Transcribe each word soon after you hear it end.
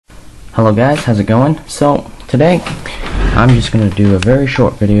Hello guys, how's it going? So today I'm just going to do a very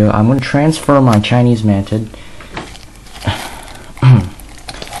short video. I'm going to transfer my Chinese mantid. Hold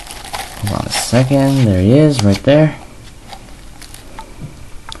on a second. There he is, right there.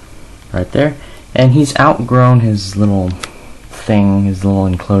 Right there. And he's outgrown his little thing, his little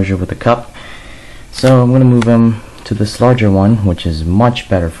enclosure with the cup. So I'm going to move him to this larger one, which is much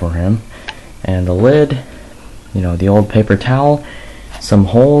better for him. And the lid, you know, the old paper towel, some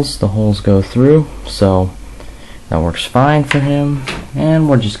holes, the holes go through, so that works fine for him. And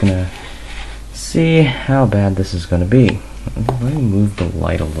we're just gonna see how bad this is gonna be. Let me move the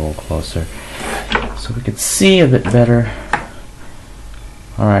light a little closer so we could see a bit better.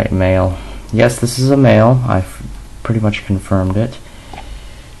 Alright, male. Yes, this is a male. I've pretty much confirmed it.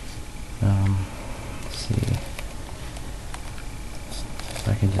 Let's see if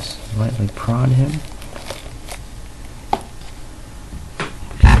I can just lightly prod him.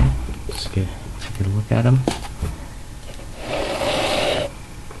 Take a look at him.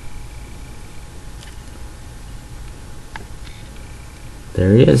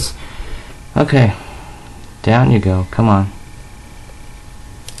 There he is. Okay, down you go. Come on.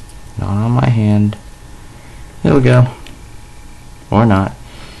 Not on my hand. Here we go. Or not.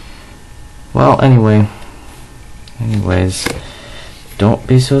 Well, anyways, don't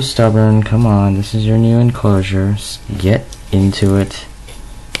be so stubborn. Come on, this is your new enclosure. Get into it.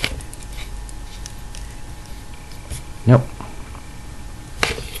 Nope.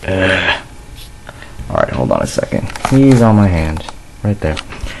 Alright, hold on a second. He's on my hand. Right there.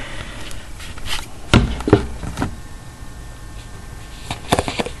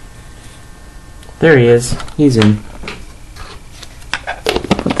 There he is. He's in.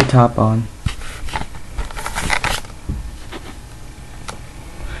 Put the top on.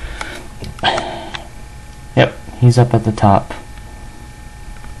 Yep, he's up at the top.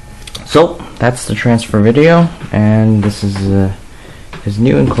 So, that's the transfer video, and this is his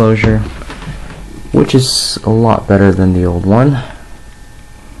new enclosure, which is a lot better than the old one.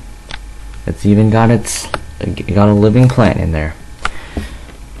 It's even got a living plant in there.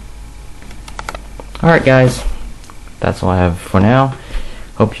 Alright guys, that's all I have for now.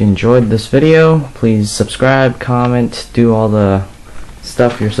 Hope you enjoyed this video. Please subscribe, comment, do all the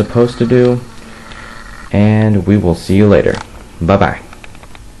stuff you're supposed to do, and we will see you later. Bye bye.